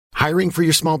Hiring for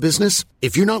your small business?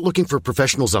 If you're not looking for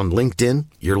professionals on LinkedIn,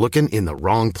 you're looking in the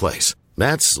wrong place.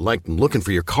 That's like looking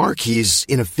for your car keys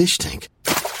in a fish tank.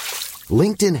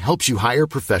 LinkedIn helps you hire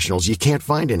professionals you can't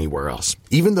find anywhere else,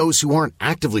 even those who aren't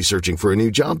actively searching for a new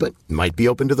job but might be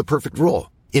open to the perfect role.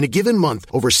 In a given month,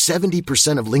 over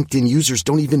 70% of LinkedIn users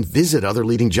don't even visit other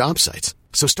leading job sites.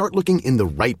 So start looking in the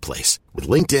right place. With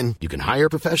LinkedIn, you can hire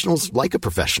professionals like a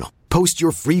professional. Post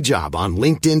your free job on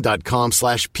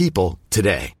linkedin.com/people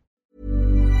today.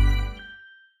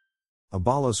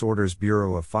 Abalos orders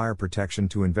Bureau of Fire Protection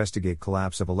to investigate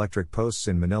collapse of electric posts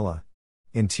in Manila.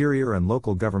 Interior and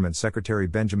Local Government Secretary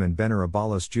Benjamin Benner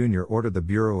Abalos Jr. ordered the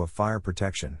Bureau of Fire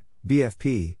Protection,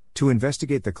 BFP, to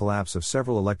investigate the collapse of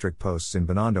several electric posts in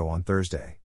Binondo on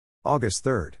Thursday, August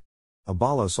 3.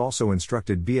 Abalos also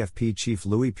instructed BFP Chief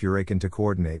Louis Puracan to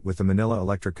coordinate with the Manila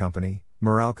Electric Company,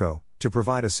 Meralco, to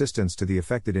provide assistance to the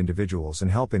affected individuals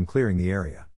and help in clearing the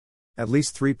area. At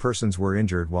least 3 persons were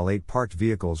injured while 8 parked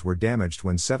vehicles were damaged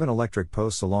when 7 electric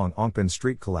posts along Ongpan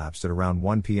Street collapsed at around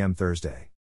 1 p.m. Thursday.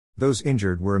 Those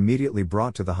injured were immediately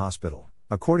brought to the hospital,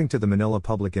 according to the Manila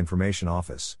Public Information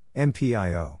Office,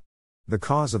 MPIO. The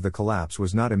cause of the collapse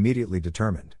was not immediately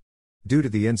determined. Due to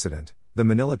the incident, the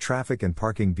Manila Traffic and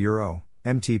Parking Bureau,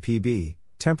 MTPB,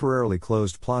 temporarily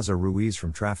closed Plaza Ruiz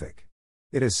from traffic.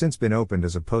 It has since been opened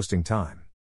as of posting time.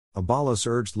 Abalos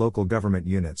urged local government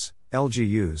units,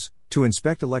 LGUs, to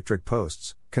inspect electric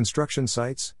posts, construction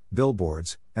sites,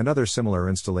 billboards, and other similar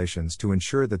installations to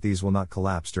ensure that these will not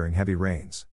collapse during heavy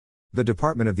rains. The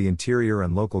Department of the Interior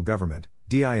and Local Government,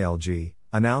 DILG,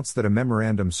 announced that a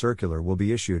memorandum circular will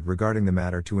be issued regarding the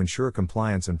matter to ensure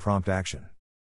compliance and prompt action.